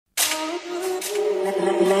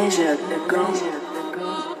Leisure the go.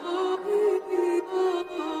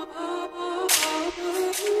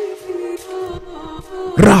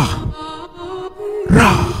 Ra, ra.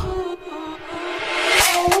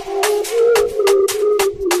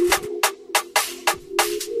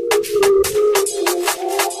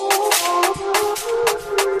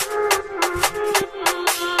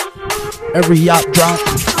 Every yacht drop.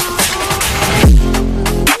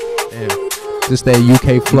 Damn. This that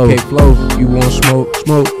UK flow. UK flow. You want smoke?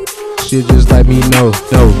 Smoke. Shit, just let me know.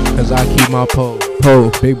 No, cause I keep my pole.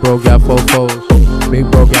 Big bro got 4 foes. Big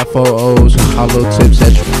bro got 4 O's. Hollow tips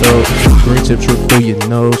at your throat. Green tips rip through your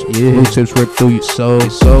nose. Yeah. Blue tips rip through your soul.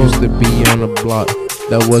 Used to be on the block.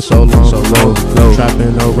 That was so long ago.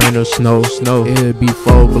 Trapping no rain or snow. It'd be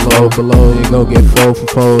 4 below. They go get 4 for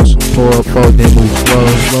foes. Pour up 4, then move slow.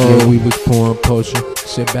 Yeah, we was pouring potion.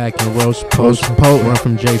 Sit back and roast post. Run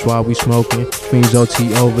from Jake's while we smoking. Fiends OT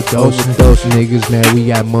overdosing. Niggas mad, we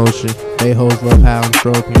got motion. They hoes love how I'm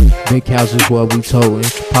stroking. Big house is what we toting.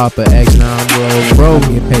 Papa X, now I'm rolling. Bro,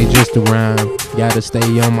 get paid just to rhyme. Gotta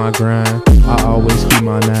stay on my grind. I always keep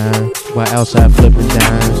my 9. While outside flipping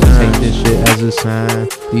dimes. Take this shit as a sign.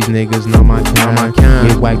 These niggas know my kind.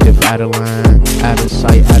 Get whacked if out of line. Out of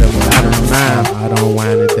sight, out of mind. I don't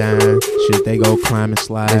whine and dine. Shit, they go climb and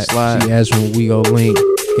slide. She asks when we go link.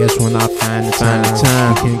 Guess when I find the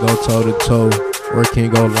time. Can go toe to toe. Or can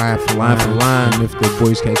go line for line. And if the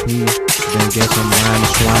boys catch me, then guess I'm lying to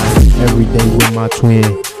swine. Every day with my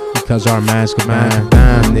twin, because our minds combine.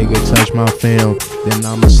 Nigga touch my film, then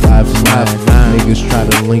I'ma slide for slide. Niggas try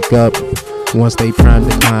to link up, once they prime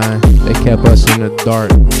decline. They kept us in the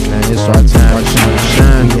dark, now it's our time to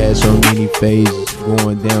shine. We had so many phases,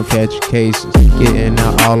 going down catching cases. Getting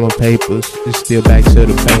out all on papers, it's still back to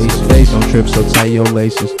the basics. Don't trip, so tie your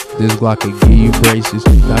laces. This Glock could give you braces.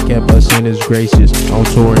 God kept us in his graces. On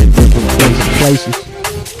tour in different places.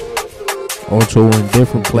 On tour in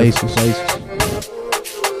different places.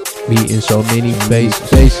 Meeting so many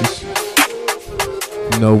faces.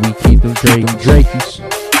 You know we keep them Drakies.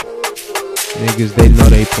 Niggas, they know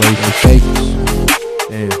they play for fakers.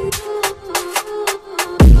 Damn.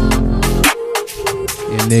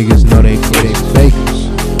 Yeah, niggas know they play for fakers.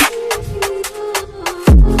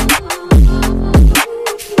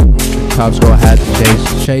 The cops gon' have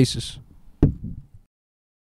to chase us.